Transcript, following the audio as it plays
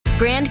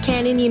Grand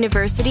Canyon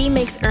University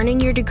makes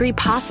earning your degree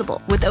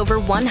possible with over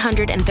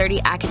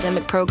 130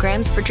 academic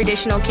programs for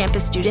traditional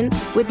campus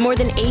students with more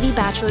than 80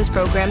 bachelor's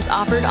programs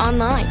offered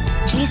online.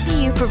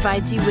 GCU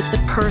provides you with the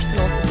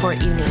personal support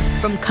you need,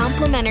 from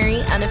complimentary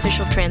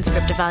unofficial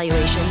transcript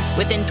evaluations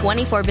within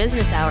 24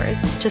 business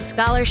hours to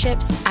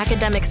scholarships,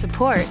 academic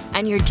support,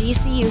 and your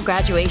GCU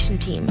graduation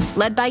team,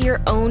 led by your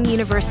own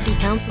university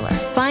counselor.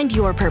 Find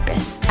your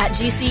purpose at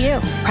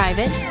GCU.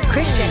 Private,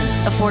 Christian,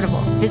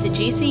 affordable. Visit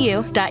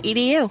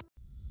gcu.edu.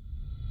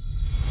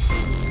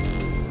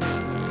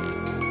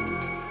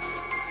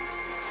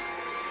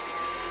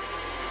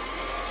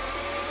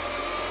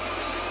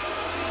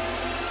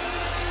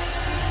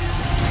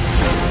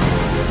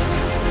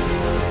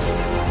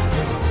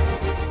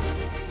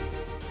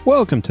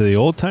 Welcome to the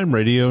Old Time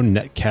Radio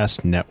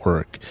Netcast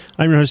Network.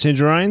 I'm your host,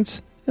 Andrew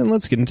Rines, and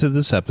let's get into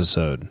this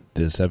episode.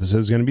 This episode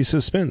is going to be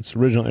Suspense.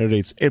 Original air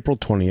date's April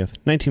 20th,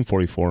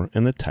 1944,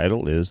 and the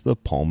title is The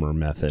Palmer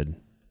Method.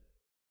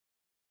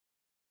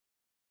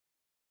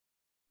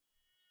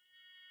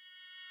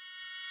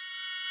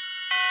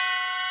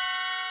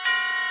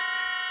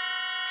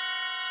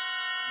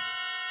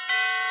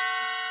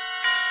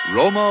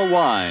 Roma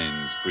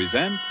Wines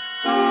present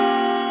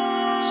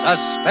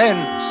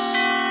Suspense.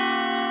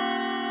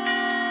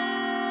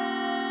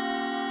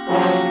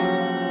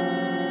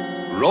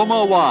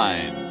 Roma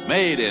Wines,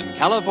 made in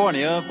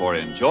California for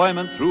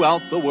enjoyment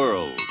throughout the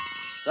world.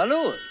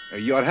 Salud.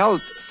 Your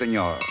health,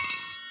 senor.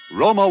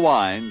 Roma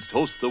Wines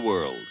toast the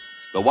world.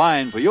 The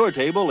wine for your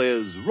table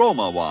is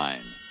Roma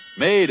Wine,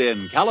 made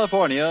in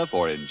California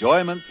for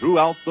enjoyment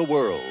throughout the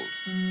world.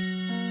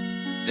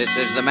 This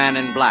is the Man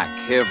in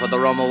Black, here for the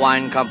Roma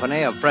Wine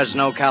Company of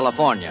Fresno,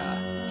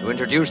 California, to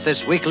introduce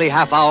this weekly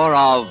half hour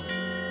of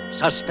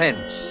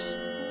Suspense.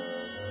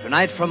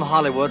 Tonight from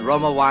Hollywood,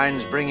 Roma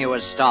Wines bring you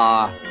as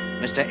star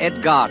Mr.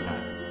 Ed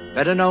Gardner,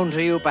 better known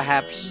to you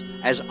perhaps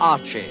as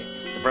Archie,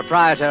 the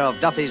proprietor of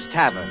Duffy's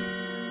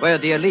Tavern, where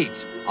the elite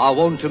are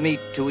wont to meet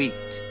to eat.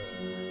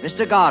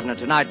 Mr. Gardner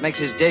tonight makes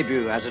his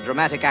debut as a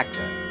dramatic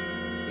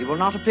actor. He will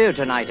not appear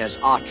tonight as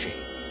Archie,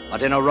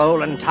 but in a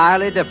role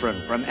entirely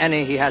different from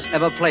any he has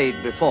ever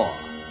played before.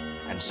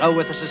 And so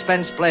with a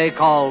suspense play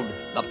called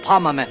The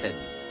Palmer Method,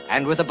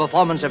 and with the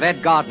performance of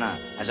Ed Gardner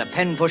as a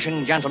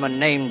pen-pushing gentleman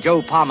named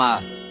Joe Palmer,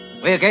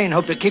 we again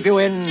hope to keep you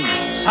in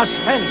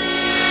suspense.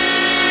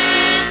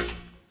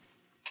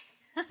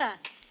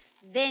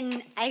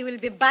 Then I will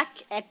be back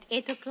at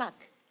 8 o'clock.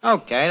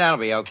 Okay, that'll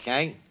be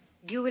okay.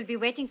 You will be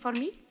waiting for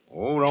me?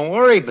 Oh, don't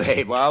worry,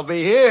 babe. I'll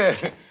be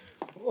here.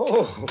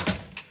 Oh,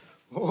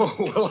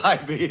 will I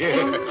be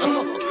here?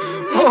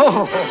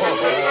 Oh.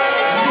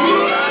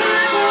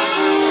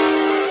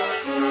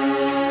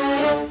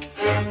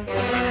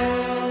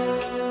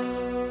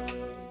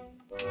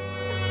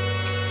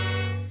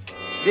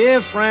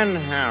 Dear friend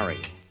Harry,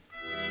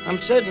 I'm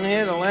sitting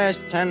here the last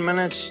 10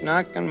 minutes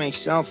knocking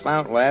myself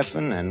out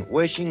laughing and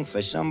wishing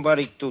for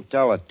somebody to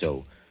tell it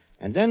to.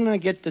 And then I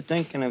get to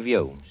thinking of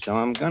you, so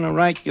I'm going to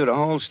write you the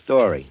whole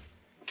story.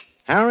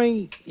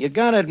 Harry, you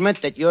got to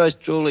admit that yours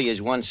truly is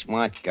one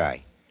smart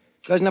guy.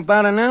 Because in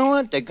about an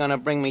hour, they're going to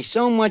bring me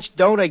so much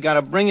dough, they got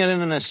to bring it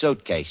in a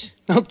suitcase.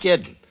 No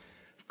kidding.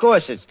 Of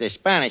course, it's the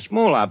Spanish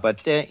moolah,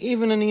 but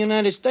even in the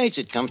United States,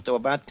 it comes to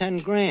about 10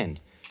 grand.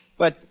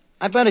 But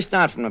I better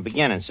start from the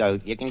beginning so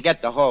you can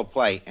get the whole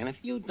play. And if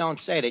you don't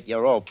say that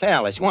your old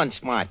pal is one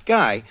smart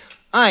guy,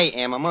 I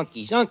am a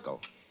monkey's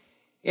uncle.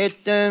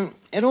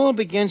 It all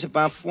begins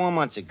about 4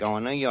 months ago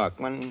in New York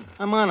when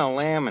I'm on a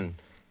lam and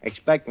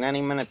expecting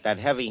any minute that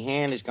heavy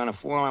hand is going to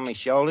fall on my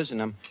shoulders,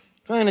 and I'm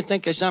trying to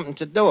think of something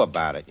to do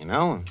about it, you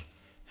know.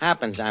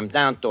 Happens I'm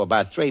down to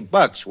about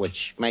 $3,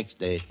 which makes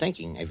the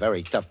thinking a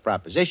very tough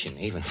proposition,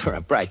 even for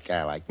a bright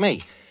guy like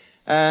me.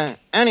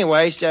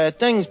 Anyways,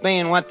 things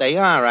being what they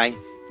are, I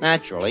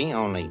naturally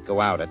only go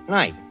out at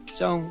night.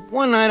 So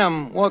one night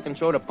I'm walking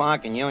through the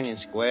park in Union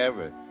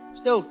Square,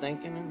 still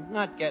thinking and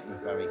not getting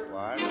very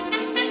far.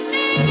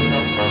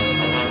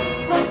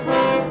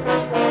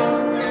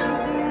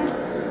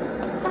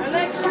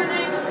 Election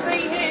X3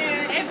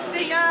 here.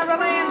 FDR a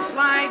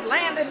landslide.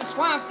 Landed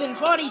swamped in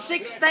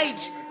 46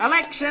 states.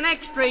 Election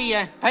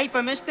X3.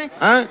 Paper, mister?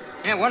 Huh?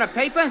 Yeah, want a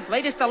paper?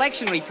 Latest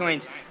election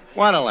returns.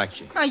 What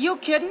election? Are you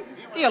kidding?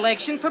 The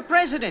election for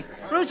president.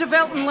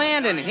 Roosevelt and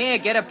Landon. Here,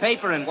 get a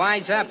paper and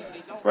wise up.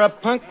 For a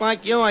punk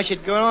like you, I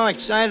should get all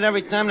excited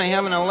every time they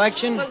have an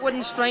election? Well, it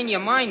wouldn't strain your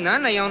mind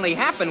none. They only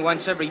happen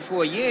once every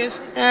 4 years.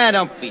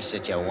 Don't be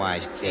such a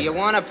wise kid. Do you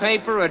want a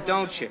paper or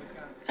don't you?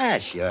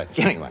 Sure.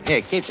 Give me one.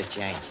 Here, keep the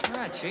change.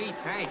 Ah, gee,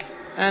 thanks.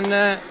 And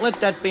let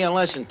that be a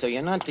lesson to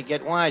you, not to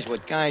get wise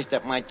with guys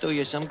that might do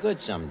you some good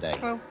someday.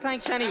 Well,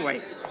 thanks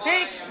anyway.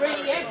 X3,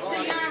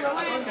 FDR a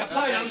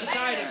landslide on the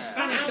side of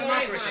Spanish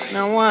democracy.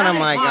 Now, what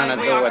am I going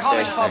to do with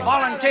this for thing?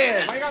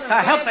 volunteers to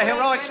help the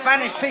heroic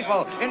Spanish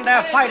people in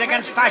their fight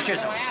against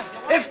fascism.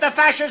 If the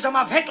fascism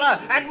of Hitler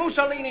and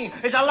Mussolini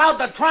is allowed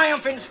to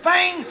triumph in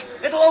Spain,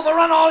 it'll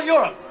overrun all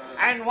Europe.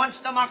 And once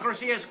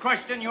democracy is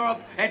crushed in Europe,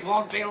 it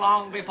won't be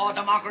long before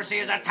democracy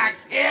is attacked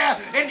here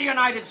in the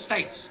United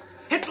States.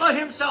 Hitler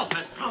himself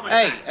has promised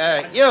Hey,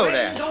 that. you Spain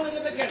there. is only the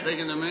beginning.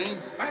 Speaking to me?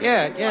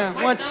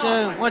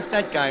 Yeah. What's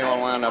that guy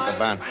all wound up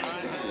about?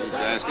 He's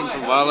asking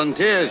for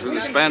volunteers for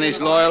the Spanish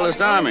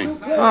Loyalist Army.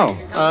 Oh,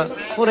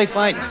 who they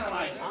fighting?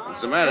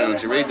 What's the matter?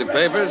 Don't you read the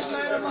papers?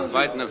 They're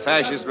fighting a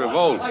fascist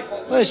revolt.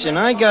 Listen,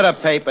 I got a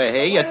paper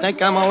here. You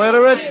think I'm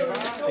illiterate?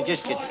 I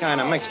just get kind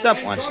of mixed up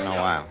once in a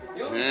while.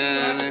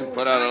 Yeah, they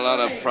put out a lot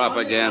of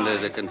propaganda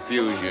to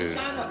confuse you.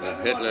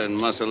 With Hitler and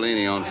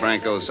Mussolini on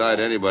Franco's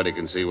side, anybody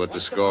can see what the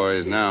score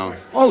is now.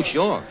 Oh,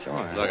 sure.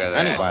 Look at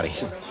that. Anybody.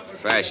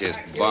 Fascist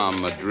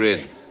bomb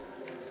Madrid.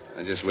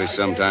 I just wish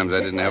sometimes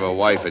I didn't have a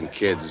wife and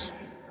kids.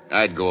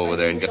 I'd go over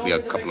there and get me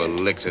a couple of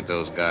licks at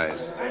those guys.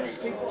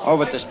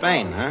 Over to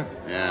Spain, huh?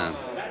 Yeah.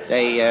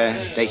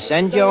 They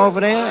send you over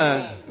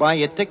there, buy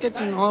your ticket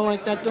and all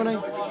like that, do they?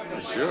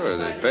 Sure,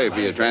 they pay for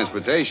your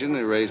transportation.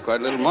 They raise quite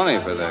a little money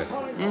for that.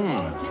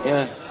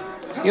 Yeah.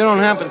 You don't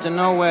happen to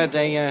know where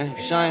they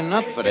sign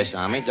up for this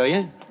army, do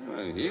you?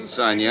 Well, he'll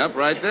sign you up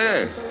right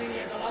there.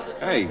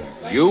 Hey,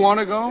 you want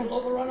to go?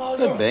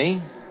 Could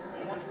be.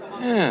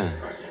 Yeah.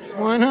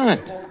 Why not?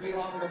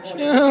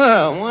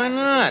 Sure, why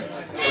not?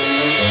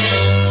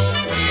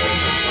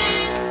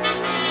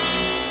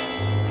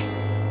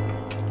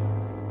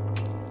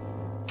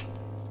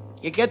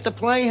 You get to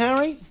play,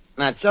 Harry?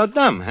 Not so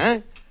dumb, huh?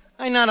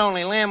 I not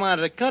only lamb out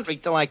of the country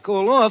till I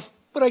cool off,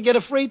 but I get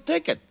a free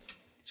ticket.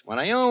 It's what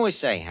I always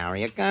say,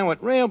 Harry. A guy with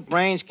real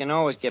brains can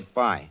always get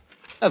by.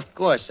 Of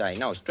course, I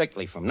know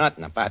strictly from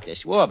nothing about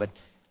this war, but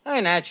I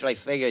naturally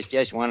figure it's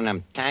just one of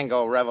them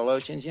tango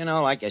revolutions,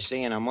 like you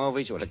see in the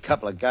movies with a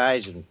couple of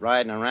guys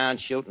riding around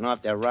shooting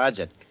off their rods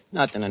at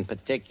nothing in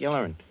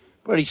particular, and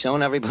pretty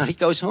soon everybody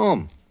goes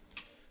home.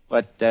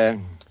 But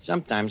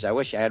sometimes I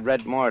wish I had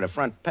read more of the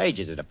front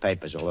pages of the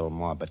papers a little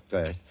more, but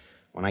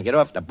when I get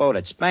off the boat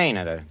at Spain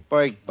at a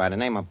burg by the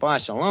name of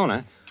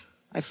Barcelona,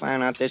 I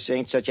find out this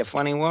ain't such a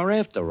funny war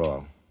after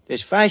all.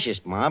 This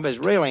fascist mob is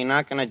really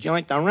knocking a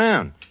joint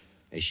around.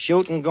 There's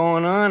shooting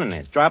going on, and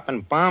they're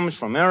dropping bombs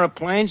from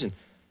airplanes, and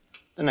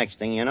the next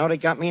thing you know, they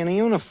got me in a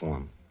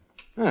uniform.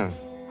 Huh.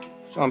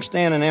 So I'm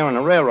standing there on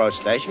the railroad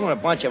station with a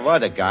bunch of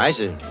other guys,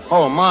 a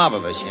whole mob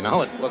of us,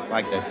 It looked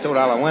like the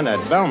 $2 window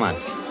at Belmont.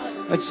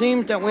 It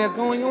seems that we're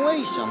going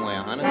away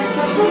somewhere, honey.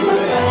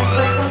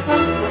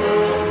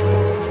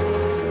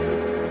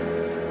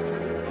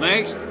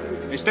 Next.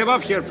 Hey, step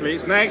up here,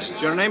 please. Next.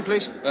 Your name,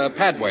 please?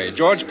 Padway.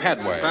 George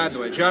Padway.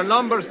 Padway. Your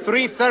number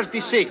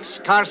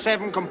 336, car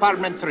 7,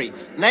 compartment 3.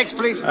 Next,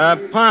 please.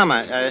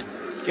 Palmer.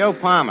 Joe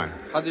Palmer.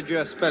 How did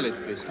you spell it,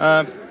 please?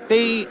 Palmer.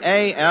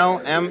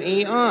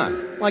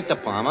 Like the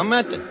Palmer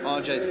method.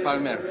 Oh, J.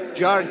 Palmer.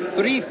 Jar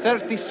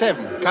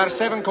 337, car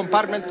 7,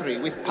 compartment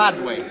 3, with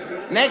Padway.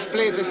 Next,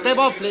 please. Step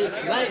up, please.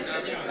 Next.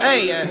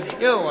 Hey,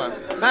 you,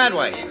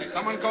 Padway.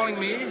 Someone calling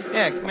me?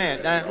 Yeah, come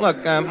here. Look,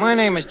 my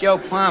name is Joe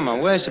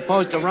Palmer. We're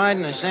supposed to ride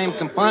in the same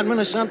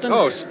compartment or something?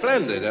 Oh,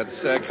 splendid.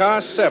 That's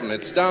car 7.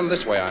 It's down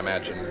this way, I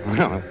imagine.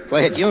 Well,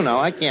 glad you know.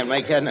 I can't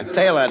make head and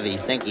tail out of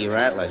these dinky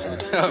rattlers.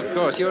 Of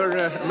course. You're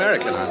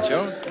American, aren't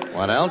you?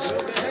 What else?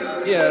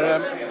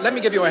 Here, let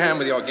me give you a hand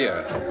with your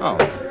gear. Oh,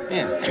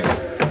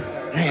 yeah.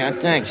 Yeah,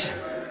 thanks.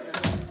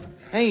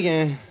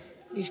 Hey,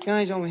 these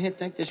guys over here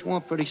take this war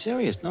pretty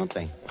serious, don't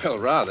they? Well,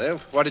 rather.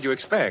 What did you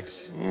expect?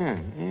 Yeah.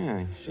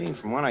 See,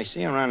 from what I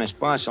see around this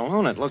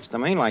Barcelona, it looks to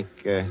me like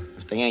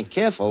if they ain't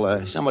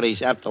careful,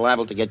 somebody's apt to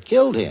liable to get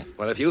killed here.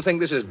 Well, if you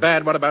think this is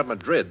bad, what about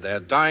Madrid? They're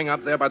dying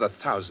up there by the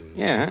thousands.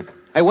 Yeah.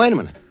 Hey, wait a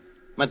minute.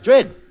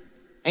 Madrid?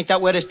 Ain't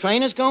that where this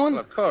train is going?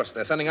 Well, of course.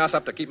 They're sending us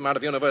up to keep them out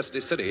of University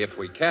City, if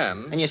we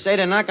can. And you say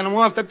they're knocking them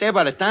off up there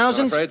by the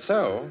thousands? I'm afraid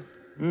so.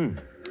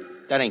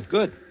 That ain't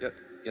good.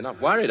 You're not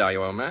worried, are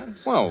you, old man?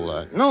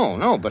 Well,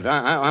 no, but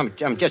I'm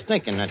just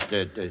thinking that...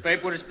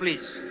 Papers,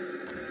 please.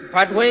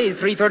 Padway,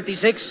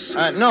 336.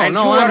 No, and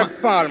no,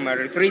 I'm...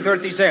 Palmer,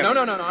 337. No,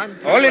 I'm...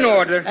 All in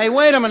order. Hey,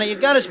 wait a minute. You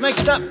got us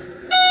mixed up. Well,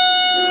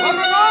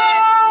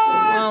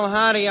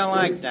 how do you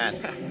like that?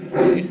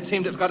 It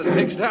seemed to have got us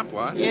mixed up,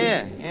 what?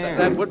 Yeah.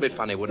 That would be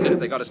funny, wouldn't it, if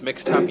they got us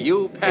mixed up?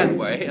 You,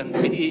 Padway, and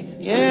me.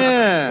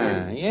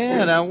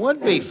 Yeah, that would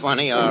be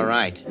funny, all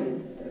right.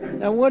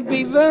 That would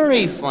be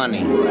very funny.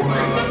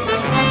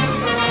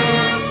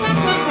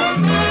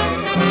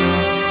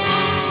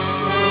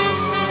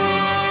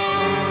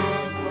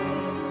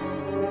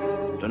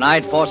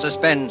 Tonight for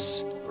Suspense,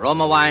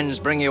 Roma Wines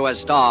bring you as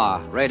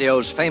star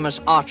radio's famous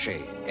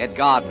Archie, Ed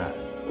Gardner,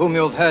 whom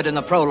you've heard in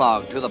the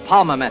prologue to The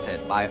Palmer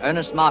Method by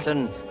Ernest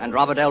Martin and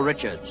Robert L.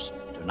 Richards.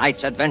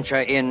 Tonight's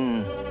adventure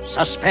in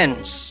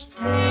Suspense.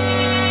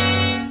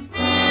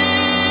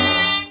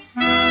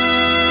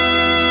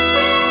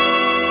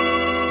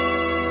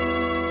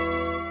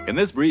 In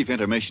this brief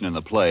intermission in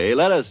the play,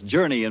 let us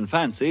journey in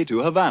fancy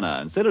to Havana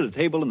and sit at a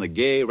table in the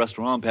gay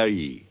Restaurant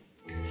Paris.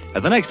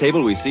 At the next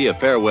table, we see a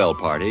farewell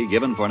party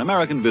given for an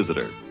American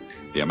visitor.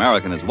 The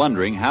American is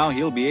wondering how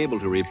he'll be able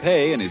to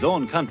repay in his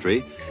own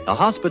country the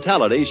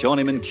hospitality shown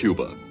him in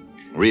Cuba.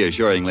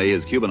 Reassuringly,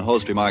 his Cuban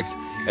host remarks,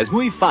 "Es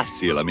muy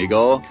fácil,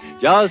 amigo.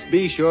 Just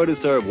be sure to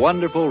serve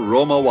wonderful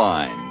Roma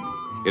wine.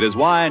 It is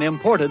wine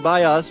imported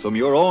by us from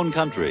your own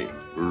country.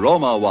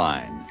 Roma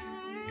wine.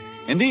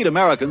 Indeed,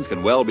 Americans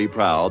can well be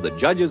proud that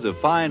judges of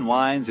fine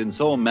wines in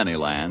so many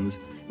lands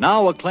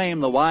now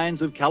acclaim the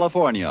wines of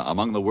California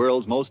among the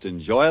world's most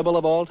enjoyable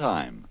of all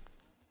time.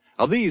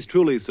 Of these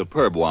truly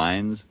superb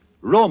wines,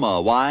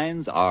 Roma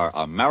wines are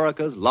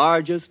America's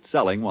largest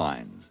selling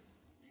wines.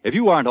 If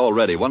you aren't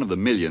already one of the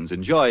millions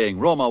enjoying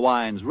Roma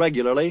wines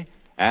regularly,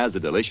 as a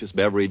delicious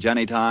beverage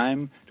any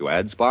time, to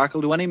add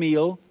sparkle to any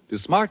meal, to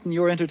smarten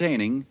your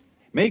entertaining,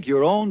 make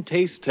your own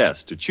taste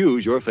test to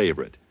choose your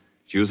favorite,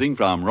 choosing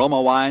from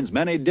Roma wine's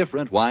many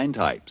different wine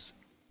types.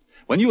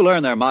 When you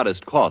learn their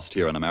modest cost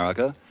here in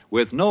America,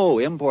 with no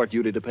import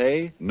duty to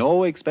pay,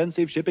 no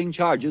expensive shipping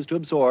charges to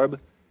absorb,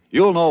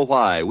 you'll know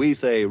why we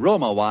say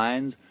Roma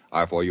wines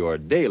are for your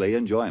daily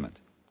enjoyment.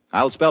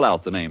 I'll spell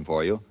out the name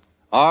for you.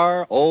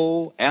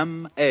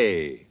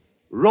 R-O-M-A.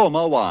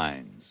 Roma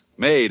wines,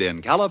 made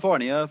in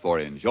California for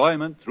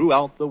enjoyment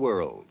throughout the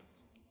world.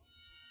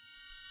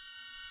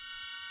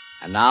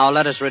 And now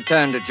let us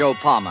return to Joe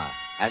Palmer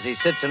as he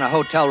sits in a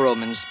hotel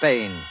room in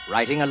Spain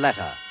writing a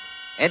letter.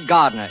 Ed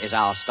Gardner is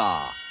our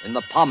star in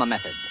the Palmer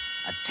Method,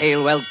 a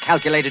tale well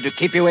calculated to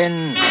keep you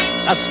in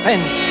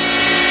suspense.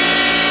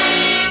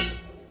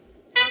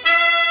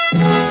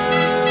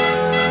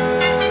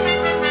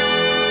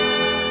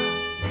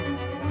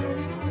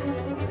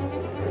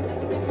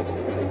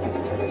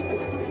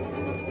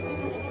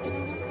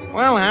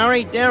 Well,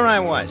 Harry, there I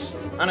was,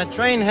 on a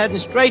train heading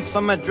straight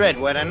for Madrid,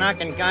 where they're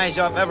knocking guys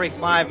off every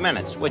 5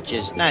 minutes, which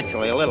is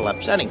naturally a little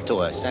upsetting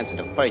to a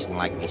sensitive person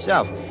like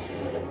myself.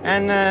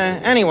 And,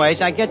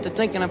 anyways, I get to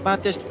thinking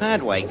about this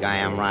Padway guy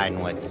I'm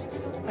riding with.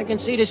 I can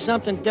see there's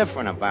something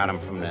different about him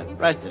from the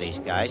rest of these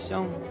guys,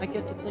 so I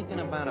get to thinking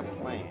about a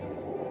plan.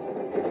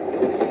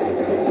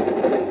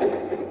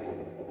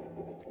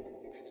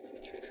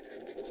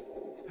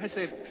 I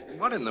say,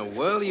 what in the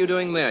world are you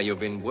doing there? You've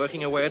been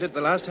working away at it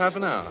the last half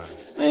an hour.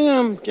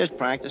 I'm just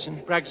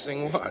practicing.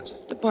 Practicing what?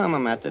 The Palmer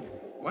Method.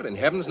 What in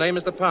heaven's name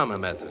is the Palmer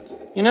Method?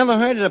 You never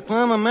heard of the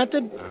Palmer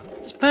Method? No.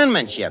 It's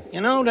penmanship.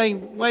 You know, the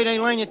way they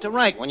learn you to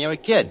write when you're a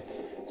kid.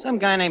 Some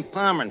guy named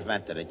Palmer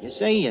invented it. You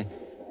see, you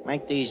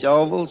make these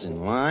ovals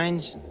and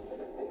lines, and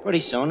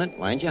pretty soon it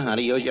learns you how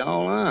to use your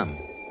whole arm.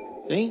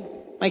 See?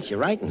 Makes your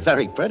writing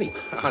very pretty.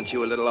 Aren't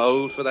you a little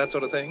old for that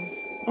sort of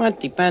thing? Well, it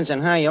depends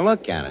on how you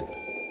look at it.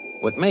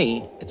 With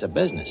me, it's a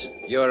business.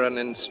 You're an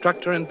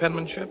instructor in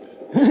penmanship?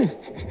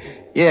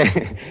 Yeah,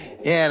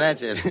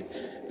 that's it.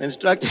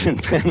 Instructor in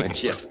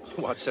penmanship.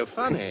 What's so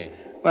funny?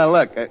 Well,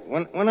 look,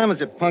 when I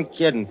was a punk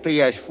kid in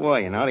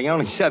PS4, you know, the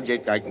only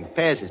subject I can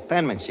pass is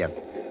penmanship.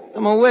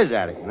 I'm a whiz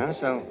at it, you know,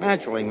 so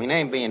naturally, my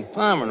name being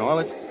Palmer and all,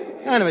 it's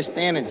kind of a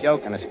standing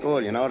joke in the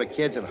school, you know. The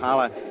kids would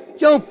holler,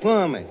 Joe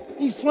Palmer,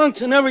 he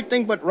flunks in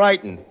everything but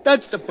writing.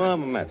 That's the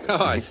Palmer Method.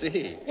 Oh, I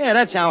see. Yeah,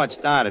 that's how it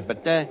started,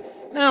 but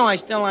now I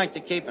still like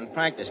to keep in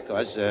practice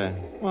because,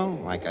 well,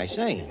 like I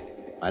say,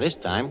 by this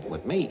time,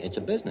 with me, it's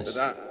a business.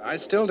 But I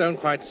still don't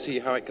quite see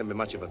how it can be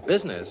much of a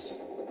business.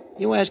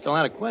 You ask a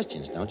lot of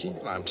questions, don't you?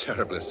 Well, I'm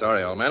terribly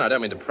sorry, old man. I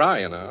don't mean to pry,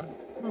 you know.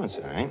 Oh, it's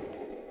all right.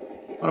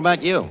 What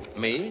about you?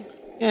 Me?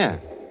 Yeah.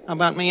 How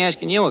about me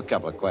asking you a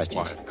couple of questions?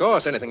 Why, of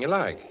course, anything you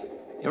like.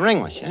 You're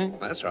English, huh?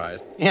 That's right.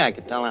 Yeah, I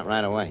could tell that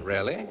right away.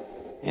 Really?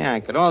 Yeah,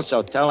 I could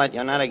also tell that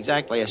you're not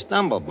exactly a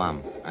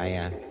stumblebum.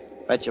 I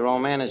bet your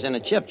old man is in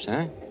the chips,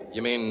 huh?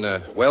 You mean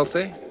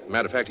wealthy?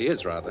 Matter of fact, he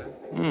is rather.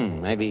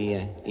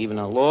 Maybe even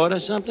a lord or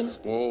something?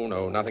 Oh,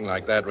 no, nothing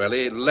like that,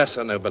 really.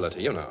 Lesser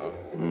nobility, you know.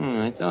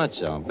 I thought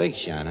so. Big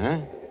shot,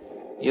 huh?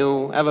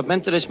 You ever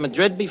been to this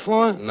Madrid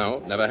before? No,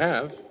 never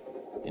have.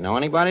 You know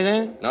anybody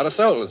there? Not a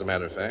soul, as a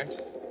matter of fact.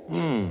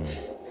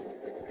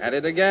 At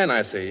it again,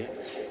 I see.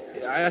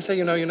 I say,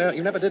 you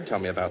never did tell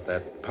me about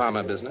that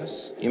Palmer business.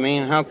 You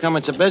mean how come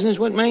it's a business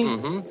with me?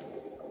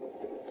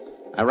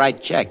 Mm-hmm. I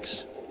write checks.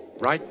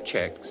 Write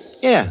checks?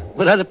 Yeah,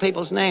 with other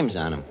people's names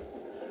on them.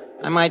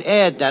 I might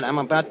add that I'm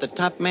about the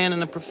top man in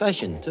the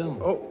profession, too.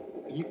 Oh,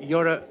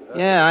 you're a...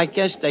 Yeah, I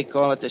guess they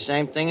call it the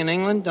same thing in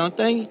England, don't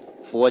they?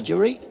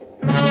 Forgery?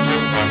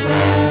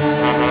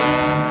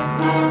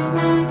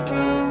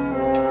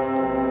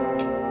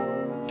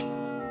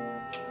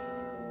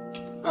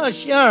 Oh,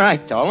 sure, I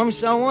told him.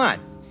 So what?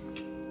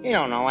 He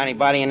don't know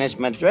anybody in this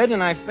Madrid,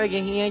 and I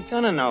figure he ain't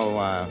gonna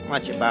know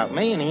much about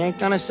me, and he ain't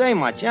gonna say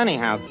much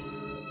anyhow.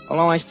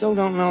 Although I still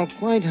don't know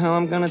quite how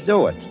I'm gonna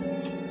do it.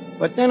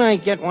 But then I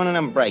get one of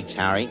them breaks,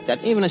 Harry,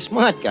 that even a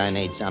smart guy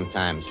needs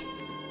sometimes.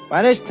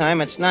 By this time,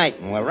 it's night,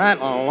 and we're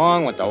rattling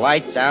along with the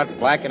lights out,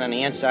 blacker than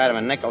the inside of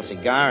a nickel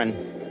cigar, and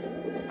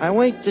I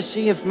wait to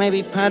see if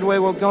maybe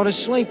Padway will go to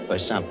sleep or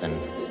something.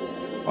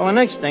 Well, the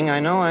next thing I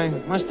know, I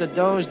must have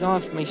dozed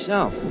off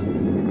myself.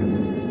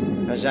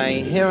 Because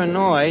I hear a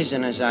noise,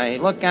 and as I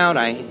look out,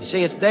 I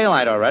see it's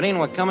daylight already, and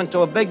we're coming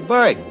to a big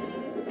berg.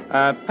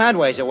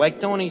 Padway's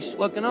awake, too, and he's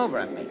looking over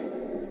at me.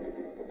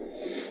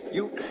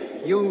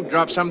 You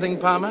dropped something,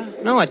 Palmer?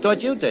 No, I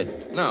thought you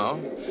did. No.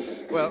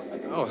 Well,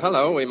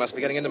 hello. We must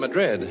be getting into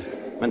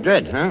Madrid.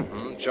 Madrid, huh?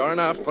 Sure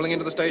enough, pulling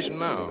into the station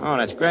now. Oh,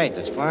 that's great.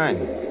 That's fine.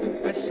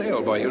 I say,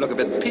 old boy, you look a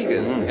bit peaked.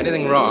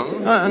 Anything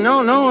wrong? No,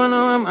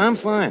 I'm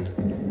fine.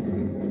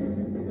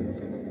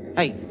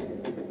 Hey,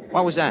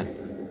 what was that?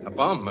 A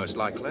bomb, most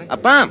likely. A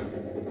bomb?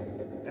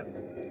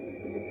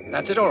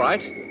 That's it, all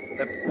right.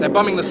 They're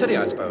bombing the city,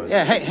 I suppose.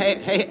 Yeah,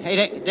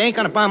 hey, they ain't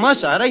gonna bomb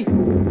us, are they?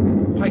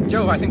 By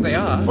Jove, I think they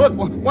are. Look,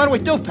 what do we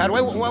do,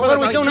 Padway? What do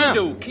we do now?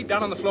 Keep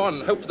down on the floor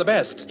and hope for the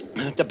best.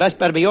 The best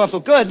better be awful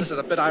good. This is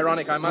a bit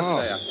ironic, I must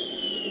say.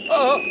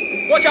 Oh,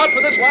 watch out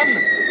for this one.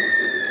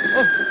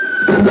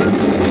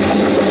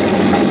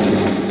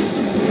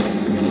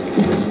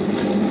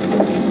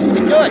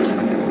 George!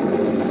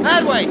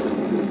 Padway!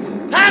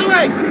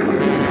 Padway!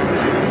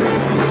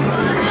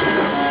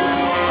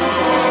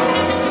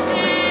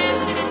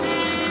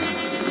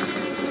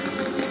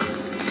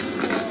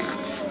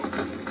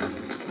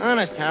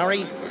 Honest,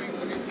 Harry,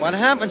 what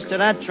happens to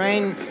that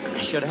train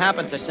should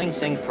happen to Sing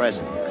Sing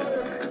prison.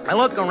 I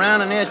look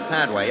around and there's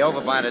Padway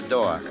over by the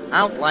door,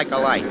 out like a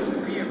light.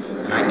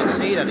 And I can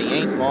see that he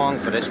ain't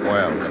long for this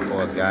world, the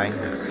poor guy.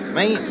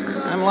 Me,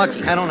 I'm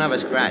lucky. I don't have a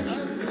scratch.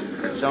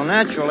 So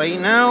naturally,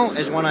 now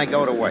is when I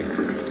go to work.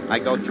 I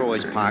go through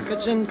his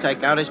pockets and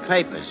take out his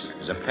papers.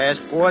 There's a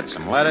passport,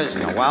 some letters,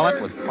 and a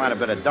wallet with quite a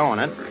bit of dough in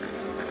it.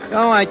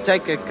 So I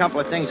take a couple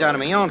of things out of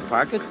my own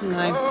pocket and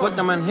I put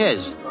them in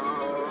his.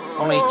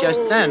 Only just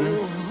then,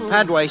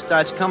 Padway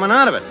starts coming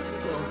out of it.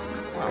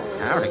 Well,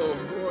 Harry,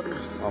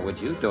 what would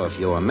you do if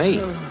you were me?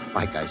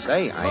 Like I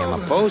say, I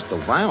am opposed to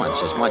violence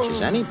as much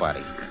as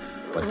anybody.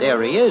 But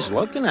there he is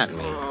looking at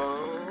me.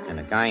 And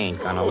the guy ain't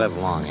gonna live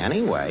long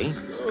anyway.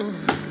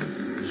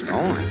 So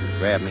I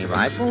grab me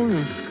rifle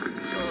and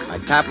I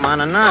tap him on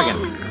the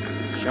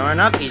noggin. Sure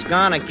enough, he's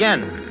gone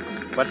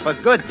again. But for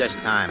good this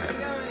time.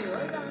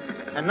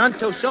 And none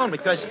too soon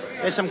because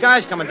there's some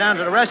guys coming down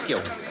to the rescue.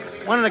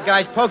 One of the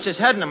guys pokes his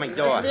head in my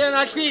door.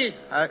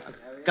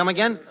 Come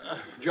again?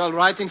 You all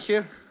right in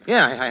here?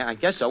 Yeah, I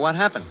guess so. What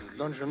happened?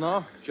 Don't you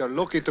know? You're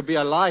lucky to be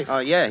alive. Oh,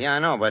 yeah, I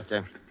know, but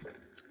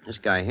this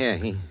guy here,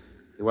 he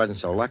wasn't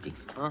so lucky.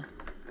 Huh?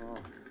 Oh.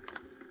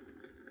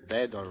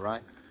 Dead, all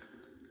right.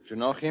 Do you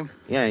know him?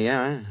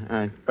 Yeah,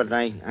 but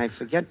I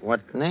forget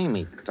what name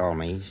he told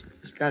me.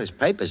 He's got his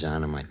papers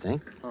on him, I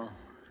think. Oh,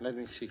 let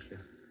me see here.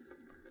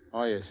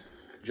 Oh, yes.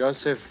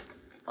 Joseph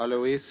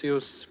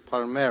Aloysius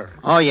Palmer.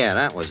 Oh, yeah,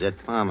 that was it.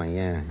 Palmer,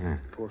 yeah.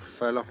 Poor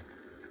fellow.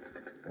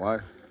 Well,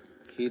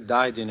 he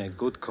died in a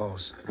good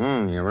cause.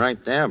 You're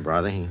right there,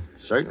 brother. He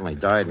certainly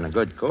died in a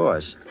good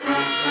cause.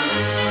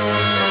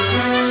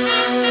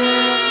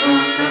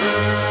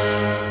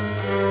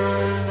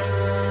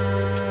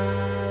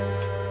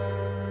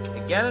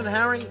 You get it,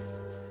 Harry?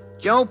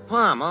 Joe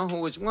Palmer,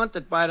 who was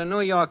wanted by the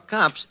New York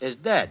cops, is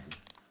dead.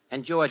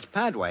 And George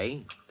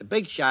Padway, the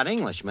big shot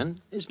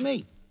Englishman, is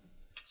me.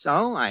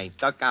 So I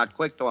duck out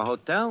quick to a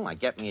hotel, I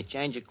get me a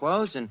change of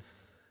clothes, and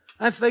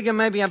I figure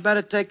maybe I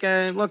better take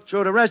a look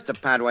through the rest of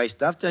Padway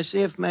stuff to see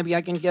if maybe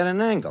I can get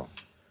an angle.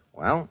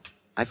 Well,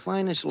 I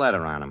find this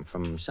letter on him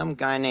from some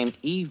guy named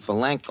E.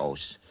 Valankos.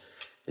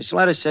 This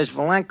letter says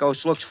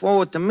Valankos looks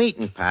forward to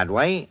meeting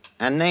Padway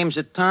and names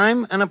a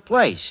time and a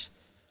place.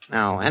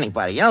 Now,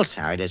 anybody else,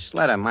 Harry, this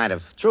letter might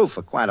have true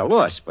for quite a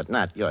loss, but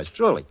not yours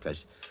truly,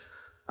 because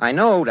I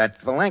know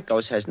that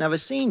Valankos has never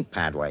seen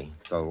Padway.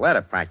 The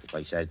letter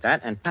practically says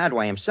that, and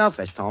Padway himself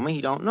has told me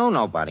he don't know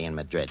nobody in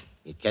Madrid.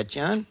 You catch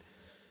on?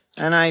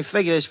 And I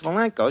figure this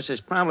Valankos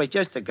is probably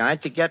just a guy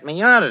to get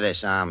me out of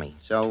this army.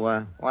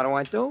 So,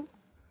 what do?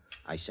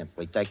 I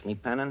simply take me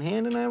pen in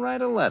hand and I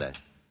write a letter.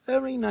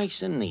 Very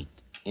nice and neat,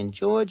 in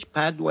George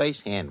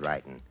Padway's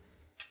handwriting.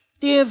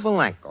 Dear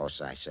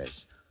Valankos, I says,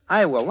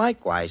 I will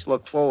likewise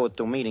look forward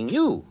to meeting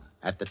you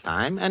at the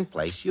time and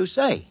place you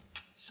say.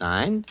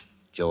 Signed,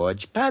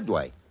 George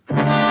Padway.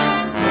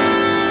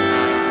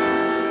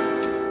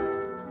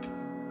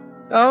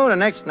 So the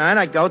next night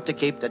I go to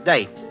keep the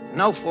date.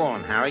 No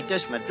fooling, Harry.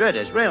 This Madrid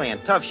is really in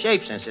tough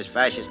shape since this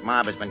fascist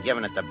mob has been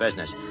giving it the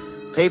business.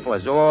 People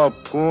is all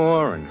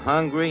poor and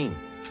hungry,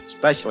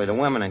 especially the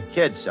women and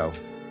kids, so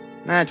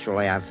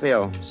naturally I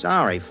feel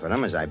sorry for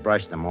them as I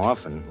brush them off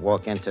and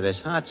walk into this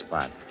hot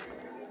spot.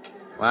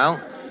 Well,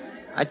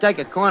 I take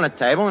a corner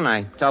table and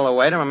I tell the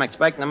waiter I'm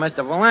expecting a Mr.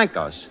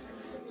 Valankos.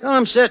 So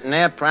I'm sitting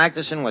there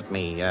practicing with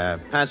me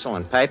pencil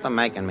and paper,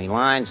 making me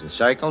lines and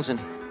circles, and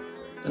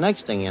the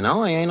next thing you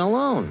know, I ain't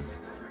alone.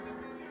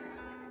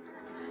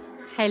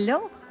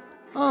 Hello.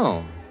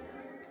 Oh.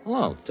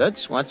 Hello,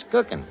 Toots. What's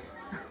cooking?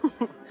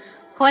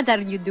 What are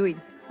you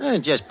doing?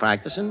 Just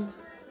practicing.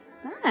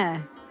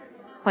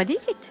 What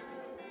is it?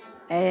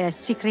 A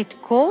secret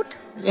code?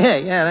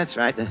 Yeah, that's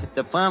right.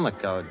 The Palmer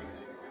code.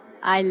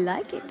 I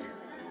like it.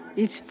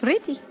 It's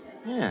pretty.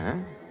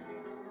 Yeah.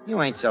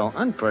 You ain't so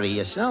unpretty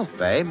yourself,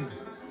 babe.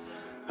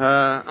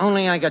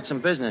 Only I got some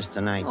business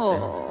tonight.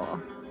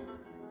 Oh.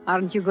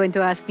 Aren't you going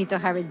to ask me to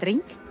have a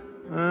drink?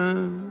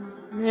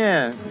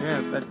 Yeah,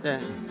 but,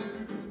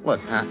 look,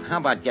 how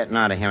about getting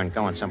out of here and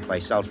going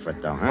someplace else for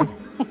it, though, huh?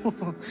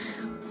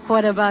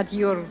 What about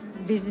your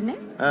business?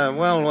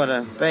 Well, with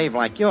a babe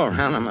like you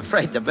around, I'm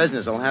afraid the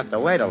business will have to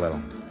wait a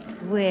little.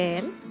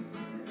 Well,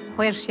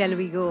 where shall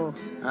we go?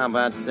 How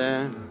about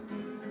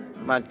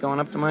going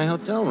up to my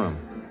hotel room?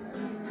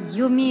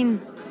 You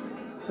mean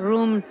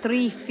Room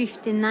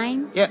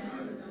 359? Yeah.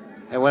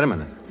 Hey, wait a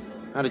minute.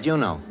 How did you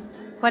know?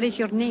 What is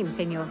your name,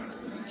 senor?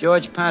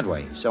 George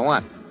Padway. So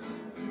what?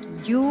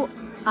 You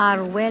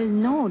are well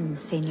known,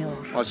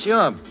 senor. Well,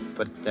 sure,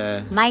 but,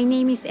 My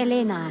name is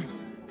Elena.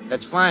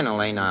 That's fine,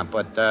 Elena,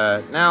 but,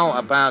 now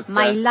about...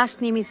 My last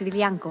name is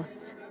Villancos.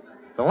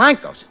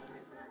 Villancos?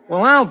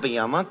 Well, I'll be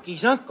your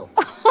monkey's uncle.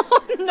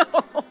 Oh, no.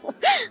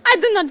 I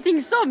do not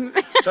think so.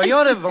 So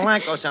you're the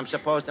Villancos I'm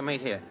supposed to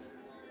meet here.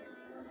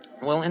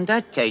 Well, in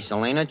that case,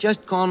 Elena,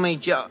 just call me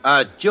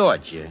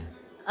George.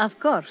 Of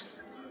course,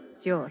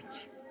 George.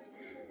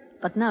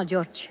 But now,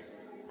 George,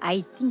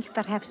 I think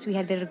perhaps we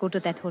had better go to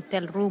that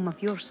hotel room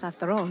of yours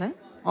after all, eh?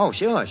 Oh,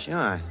 sure.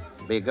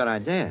 It'd be a good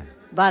idea.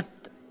 But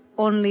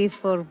only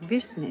for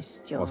business,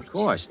 George. Of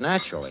course,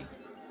 naturally.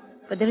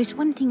 But there is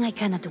one thing I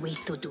cannot wait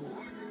to do.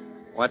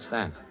 What's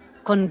that?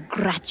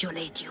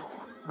 Congratulate you.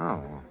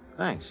 Oh,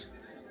 thanks.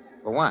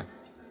 For what?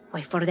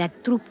 Why, for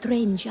that troop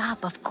train job,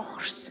 of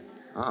course.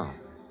 Oh,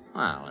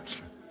 well,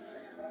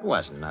 it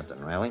wasn't nothing,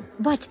 really.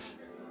 But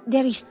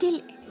there is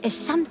still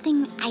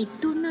something I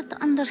do not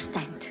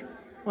understand.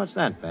 What's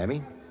that,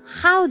 baby?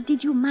 How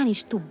did you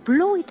manage to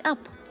blow it up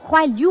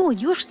while you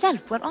yourself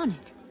were on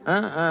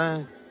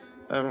it?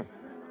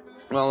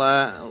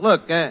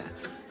 Look,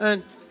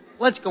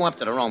 let's go up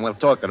to the room. We'll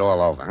talk it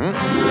all over,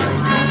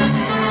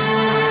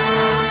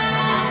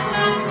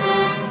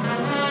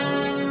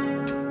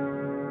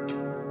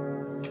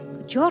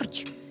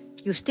 George,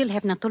 you still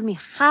have not told me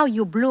how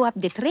you blew up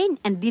the train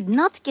and did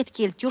not get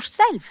killed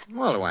yourself.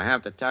 Well, do I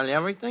have to tell you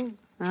everything?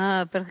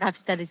 Perhaps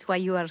that is why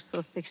you are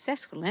so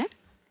successful, eh?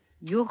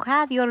 You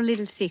have your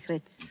little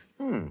secrets.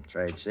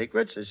 Trade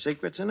secrets. There's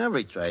secrets in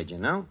every trade, you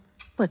know.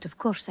 But of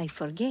course I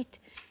forget.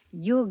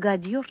 You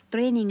got your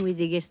training with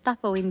the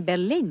Gestapo in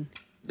Berlin.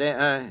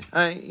 Yeah.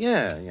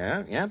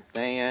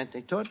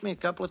 They taught me a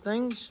couple of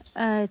things.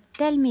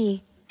 Tell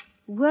me,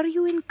 were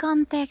you in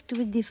contact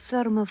with the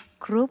firm of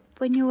Krupp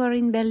when you were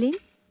in Berlin?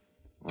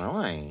 Well,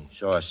 I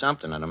saw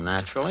something of them,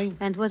 naturally.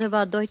 And what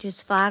about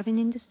Deutsches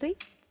Farbenindustrie?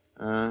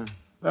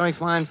 Very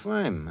fine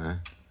firm.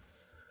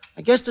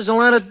 I guess there's a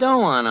lot of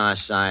dough on our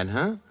side,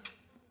 huh?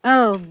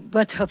 Oh,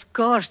 but of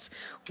course,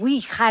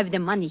 we have the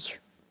money.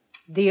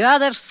 The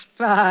others,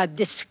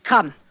 the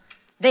scum.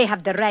 They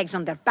have the rags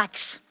on their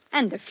backs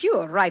and the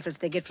few rifles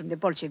they get from the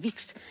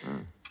Bolsheviks.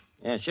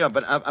 Yeah, sure,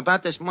 but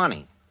about this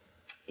money.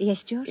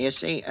 Yes, George? You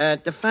see,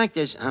 the fact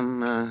is,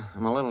 I'm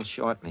a little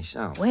short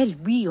myself. Well,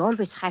 we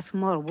always have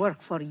more work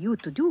for you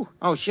to do.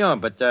 Oh, sure,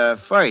 but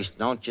first,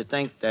 don't you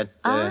think that...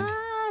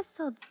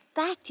 So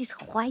that is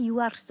why you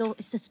are so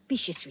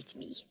suspicious with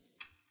me.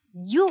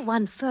 You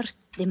want first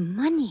the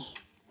money.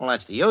 Well,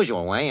 that's the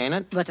usual way, ain't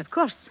it? But of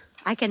course,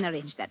 I can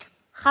arrange that.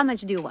 How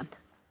much do you want?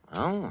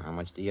 Oh, how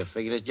much do you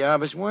figure this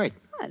job is worth?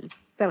 Well,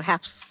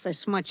 perhaps as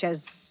much as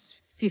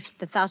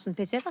 50,000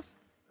 pesetas.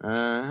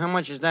 How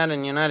much is that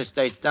in United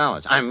States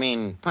dollars? I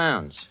mean,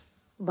 pounds.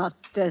 About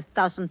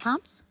 1,000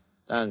 pounds?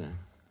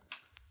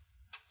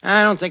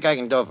 I don't think I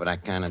can do it for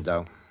that kind of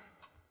dough.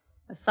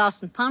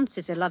 1,000 pounds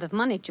is a lot of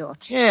money,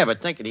 George. Yeah,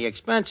 but think of the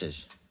expenses.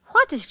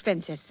 What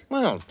expenses?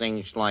 Well,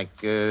 things like,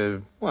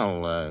 this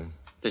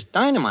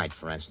dynamite,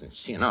 for instance.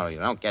 You know, you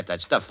don't get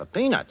that stuff for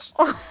peanuts.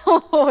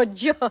 Oh,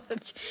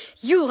 George,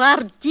 you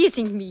are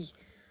teasing me.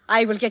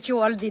 I will get you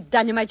all the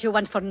dynamite you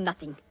want for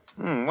nothing.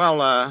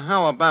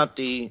 How about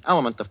the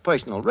element of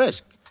personal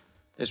risk?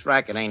 This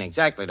racket ain't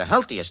exactly the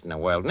healthiest in the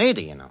world,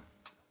 neither, you know.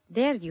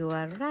 There you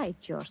are right,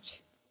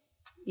 George.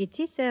 It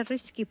is a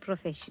risky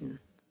profession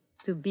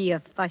to be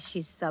a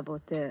fascist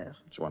saboteur.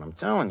 That's what I'm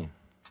telling you.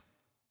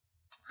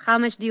 How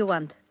much do you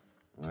want?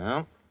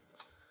 Well,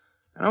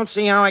 I don't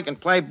see how I can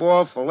play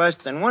ball for less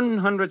than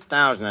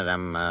 100,000 of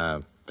them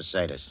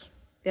pesetas.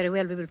 Very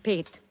well, we will pay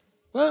it.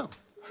 Well,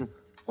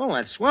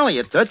 that's swell of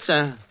you, Toots.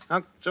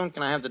 How soon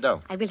can I have the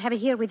dough? I will have it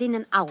here within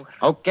an hour.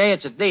 Okay,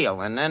 it's a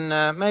deal. And then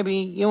maybe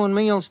you and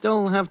me will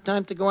still have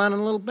time to go out on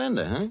a little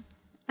bender,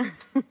 huh?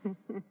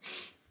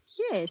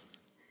 Yes,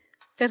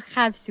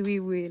 perhaps we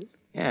will.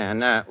 Yeah,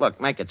 and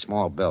look, make it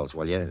small bills,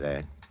 will you?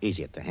 They're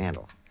easier to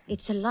handle.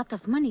 It's a lot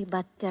of money,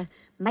 but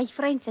my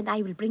friends and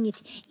I will bring it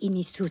in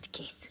a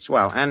suitcase.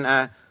 Swell.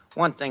 And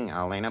one thing,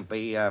 Elena,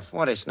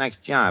 for this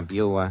next job,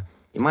 you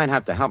might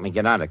have to help me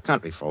get out of the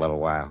country for a little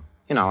while.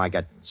 You know, I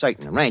got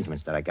certain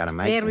arrangements that I got to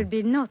make. There will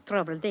be no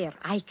trouble there,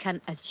 I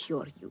can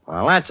assure you.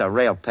 Well, that's a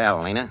real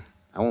pal, Elena.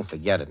 I won't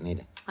forget it,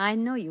 neither. I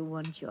know you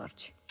won't,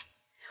 George.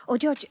 Oh,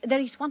 George, there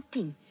is one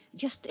thing.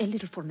 Just a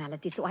little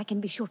formality so I can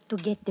be sure to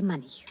get the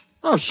money.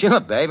 Oh, sure,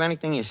 babe.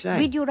 Anything you say.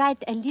 Will you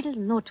write a little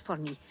note for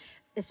me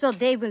so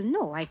they will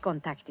know I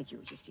contacted you,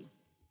 you see?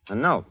 A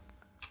note?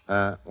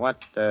 What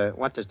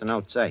does the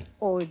note say?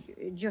 Oh,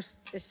 just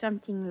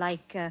something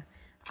like,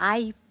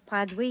 I,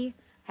 Padway,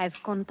 have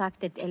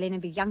contacted Elena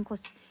Villancos,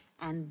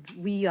 and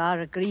we are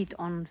agreed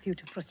on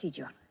future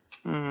procedure.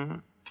 Mm-hmm.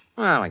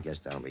 Well, I guess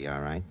that'll be all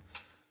right.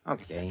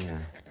 Okay,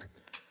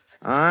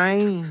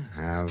 I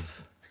have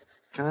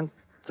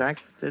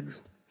contacted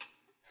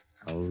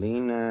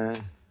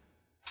Elena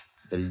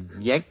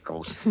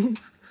Villancos,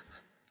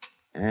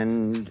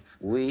 and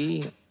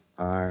we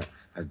are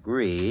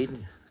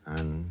agreed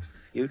on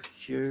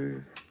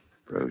future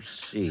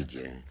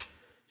procedure.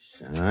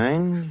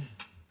 Signed,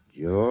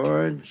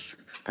 George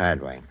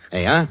Padway.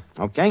 Hey, huh?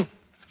 Okay.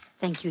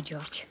 Thank you,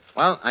 George.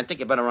 Well, I think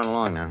you better run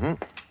along now,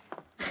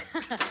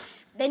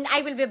 Then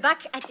I will be back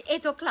at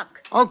 8 o'clock.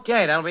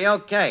 Okay, that'll be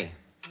okay.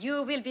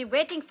 You will be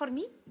waiting for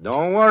me?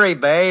 Don't worry,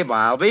 babe.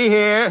 I'll be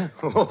here.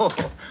 Oh,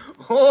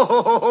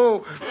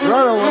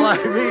 brother, will I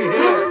be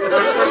here?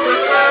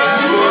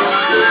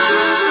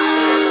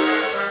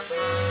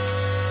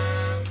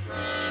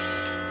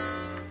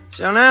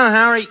 So now,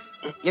 Harry,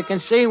 you can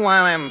see why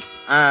I'm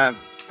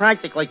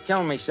practically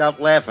killing myself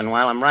laughing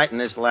while I'm writing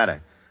this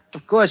letter.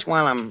 Of course,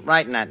 while I'm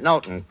writing that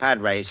note in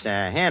Padre's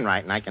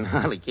handwriting, I can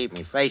hardly keep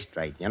my face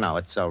straight. You know,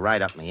 it's so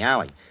right up my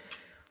alley.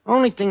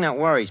 Only thing that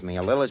worries me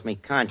a little is me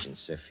conscience,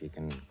 if you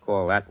can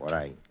call that what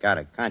I got,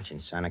 a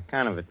conscience. On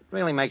account of it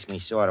really makes me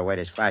sore the way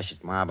this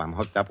fascist mob I'm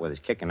hooked up with is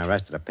kicking the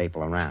rest of the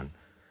people around.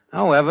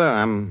 However,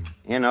 I'm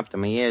in up to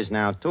my ears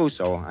now, too,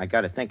 so I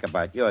got to think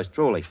about yours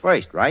truly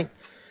first, right?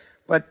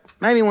 But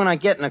maybe when I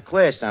get in the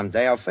clear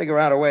someday, I'll figure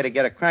out a way to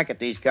get a crack at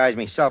these guys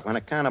myself on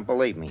account of,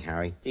 believe me,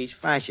 Harry, these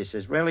fascists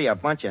is really a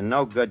bunch of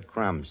no-good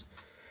crumbs.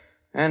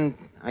 And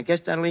I guess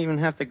that'll even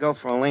have to go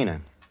for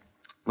Alina.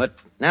 But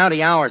now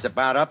the hour's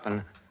about up,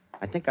 and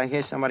I think I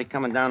hear somebody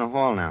coming down the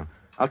hall now.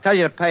 I'll tell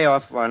you the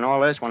payoff on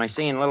all this when I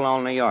see you in little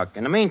old New York.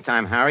 In the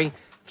meantime, Harry,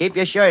 keep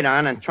your shirt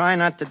on and try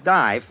not to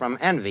die from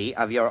envy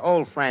of your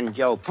old friend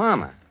Joe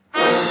Palmer.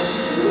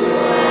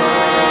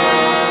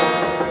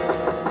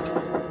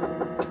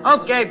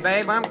 Okay,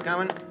 babe, I'm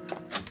coming.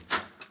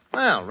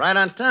 Well, right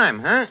on time,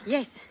 huh?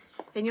 Yes.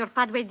 Senor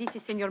Padway, this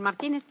is Senor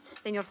Martinez,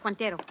 Senor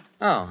Quintero.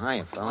 Oh,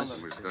 hiya, fellas.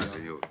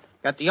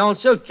 Got the old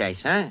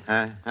suitcase, huh?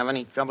 Have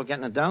any trouble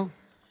getting the dough?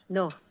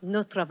 No,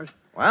 no trouble.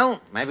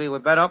 Well, maybe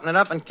we'd better open it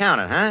up and count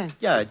it, huh?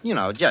 Yeah, you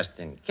know, just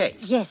in case.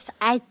 Yes,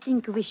 I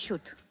think we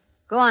should.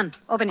 Go on,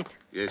 open it.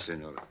 Yes,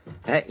 senor.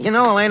 You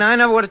know, Elena, I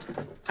never would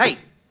have... Hey,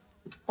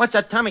 what's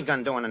that Tommy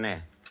gun doing in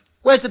there?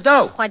 Where's the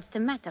dough? What's the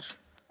matter?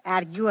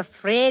 Are you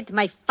afraid,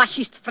 my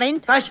fascist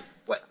friend?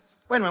 Wait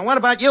a minute, what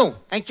about you?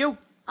 Ain't you?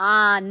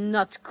 Ah,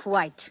 not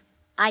quite.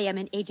 I am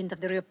an agent of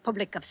the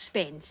Republic of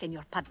Spain,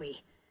 Senor Padway.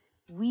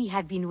 We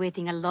have been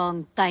waiting a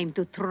long time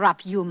to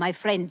trap you, my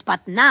friend,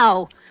 but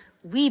now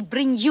we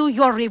bring you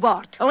your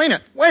reward.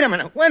 Elena, wait a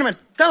minute.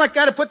 Tell that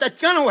guy to put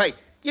that gun away.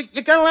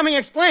 You gotta let me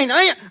explain.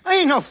 I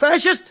ain't no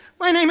fascist.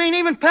 My name ain't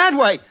even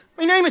Padway.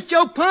 My name is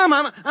Joe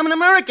Palmer. I'm an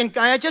American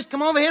guy. I just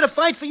come over here to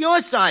fight for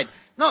your side.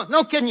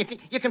 No kidding.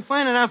 You can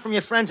find it out from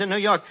your friends in New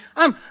York.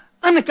 I'm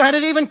the guy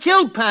that even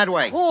killed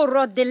Padway. Who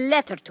wrote the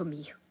letter to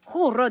me?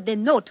 Who wrote the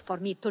note for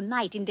me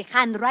tonight in the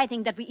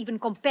handwriting that we even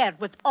compared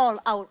with all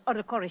our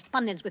other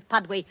correspondence with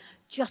Padway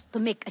just to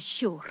make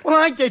sure? Well,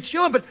 I did,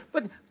 sure, but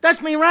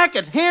that's me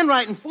racket.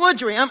 Handwriting,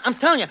 forgery. I'm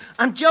telling you,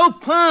 I'm Joe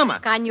Palmer.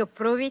 Can you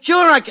prove it?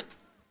 Sure I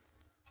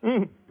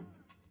can.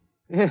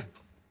 Yeah.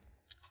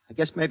 I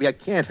guess maybe I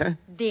can't, huh?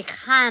 The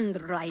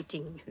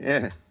handwriting.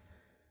 Yeah.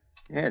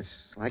 Yes,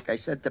 like I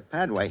said to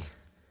Padway,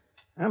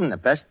 I'm the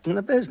best in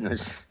the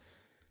business.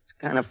 It's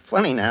kind of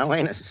funny now,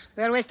 ain't it?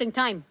 We're wasting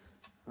time.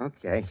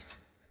 Okay.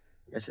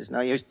 Guess there's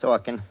no use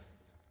talking.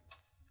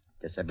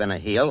 Guess I've been a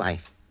heel.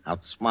 I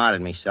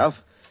outsmarted myself.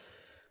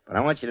 But I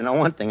want you to know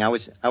one thing. I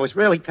was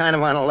really kind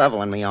of on a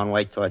level in my own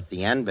way towards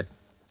the end, but...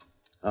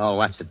 Oh,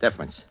 what's the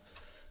difference?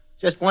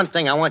 Just one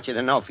thing I want you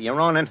to know for your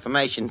own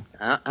information.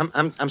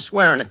 I'm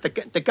swearing it.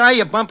 The guy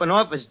you're bumping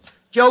off is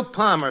Joe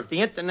Palmer of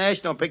the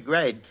International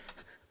Brigade.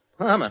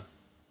 Palmer.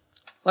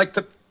 Like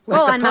the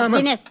Palmer.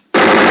 Martinez.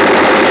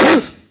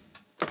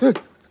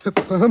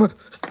 Palmer.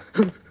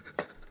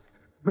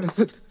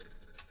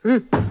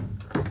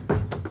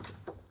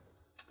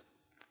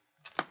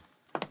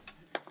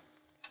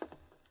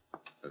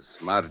 A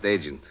smart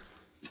agent.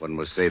 One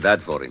must say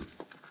that for him.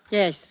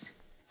 Yes.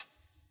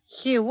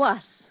 He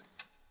was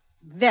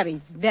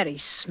very,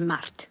 very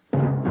smart.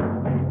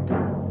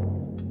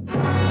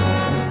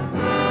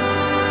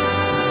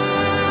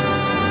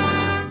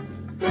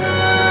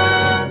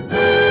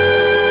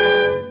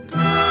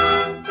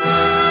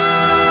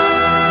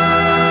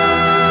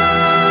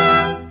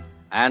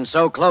 And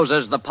so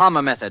closes The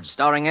Palmer Method,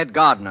 starring Ed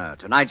Gardner,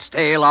 tonight's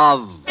tale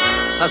of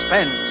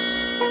Suspense.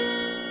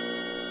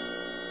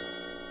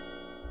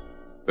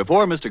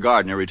 Before Mr.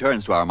 Gardner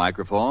returns to our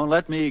microphone,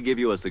 let me give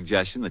you a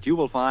suggestion that you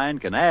will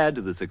find can add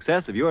to the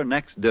success of your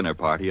next dinner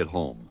party at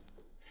home.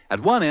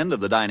 At one end of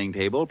the dining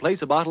table,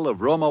 place a bottle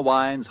of Roma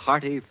Wine's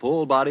hearty,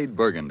 full-bodied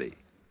Burgundy.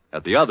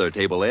 At the other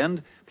table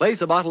end,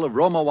 place a bottle of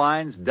Roma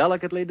Wine's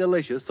delicately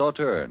delicious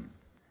Sauterne.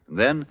 And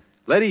then,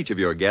 let each of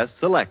your guests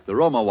select the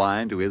Roma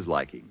wine to his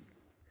liking.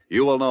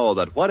 You will know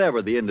that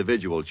whatever the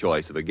individual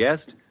choice of a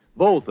guest,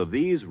 both of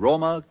these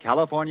Roma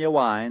California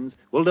wines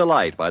will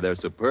delight by their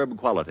superb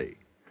quality.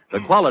 The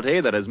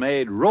quality that has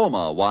made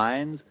Roma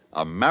wines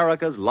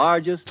America's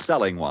largest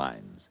selling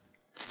wines.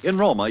 In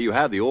Roma, you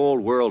have the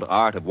old-world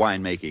art of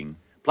winemaking,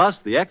 plus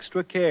the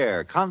extra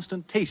care,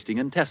 constant tasting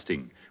and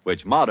testing,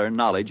 which modern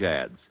knowledge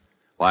adds.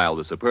 while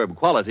the superb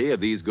quality of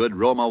these good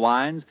Roma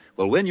wines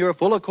will win your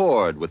full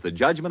accord with the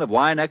judgment of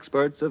wine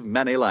experts of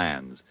many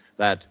lands,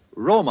 that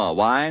Roma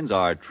wines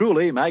are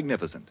truly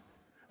magnificent.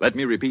 Let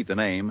me repeat the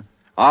name,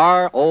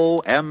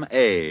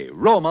 R-O-M-A,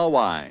 Roma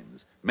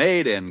wines,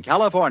 made in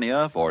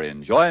California for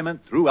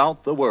enjoyment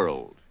throughout the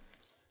world.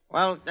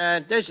 Well,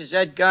 this is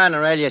Ed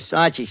Gardner, alias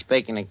Archie,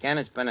 speaking again.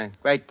 It's been a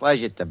great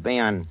pleasure to be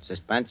on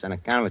Suspense on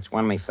account of it's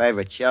one of my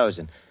favorite shows.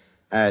 And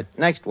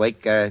next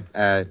week,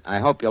 I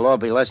hope you'll all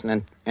be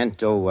listening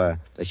into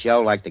the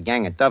show like the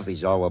gang of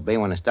Duffies all will be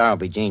when the star will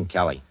be Gene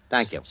Kelly.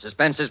 Thank you.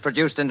 Suspense is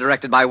produced and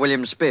directed by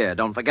William Spear.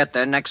 Don't forget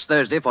then next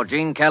Thursday for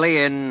Gene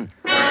Kelly in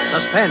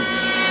Suspense.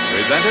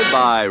 Presented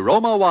by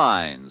Roma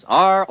Wines,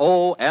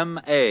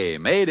 R-O-M-A,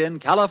 made in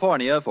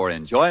California for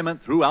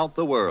enjoyment throughout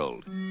the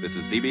world. This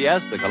is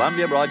CBS, the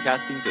Columbia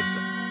Broadcasting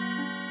System.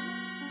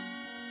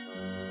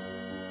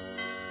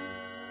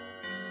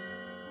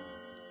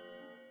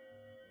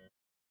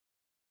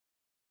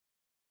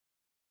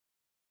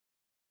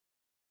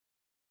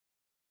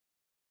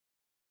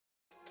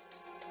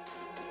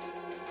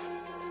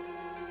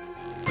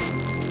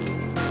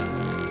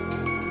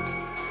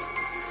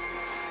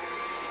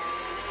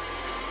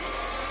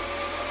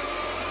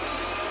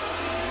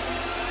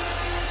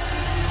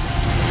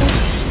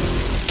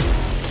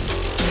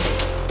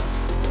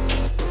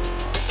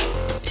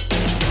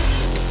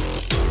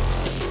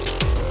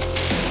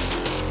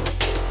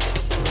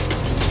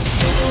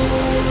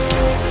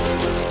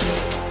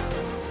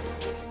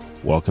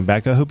 Welcome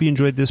back. I hope you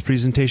enjoyed this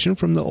presentation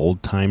from the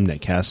Old Time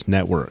Netcast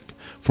Network.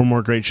 For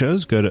more great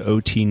shows, go to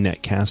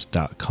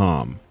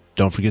otnetcast.com.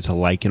 Don't forget to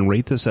like and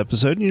rate this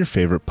episode in your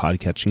favorite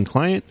podcatching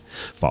client.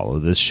 Follow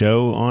this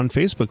show on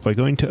Facebook by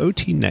going to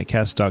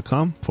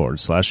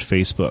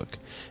otnetcast.com/Facebook.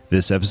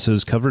 This episode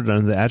is covered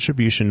under the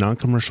Attribution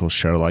Non-Commercial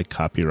Share-alike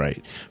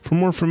copyright. For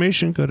more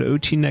information, go to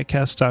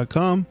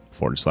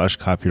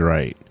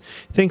otnetcast.com/copyright.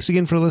 Thanks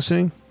again for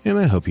listening, and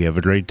I hope you have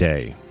a great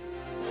day.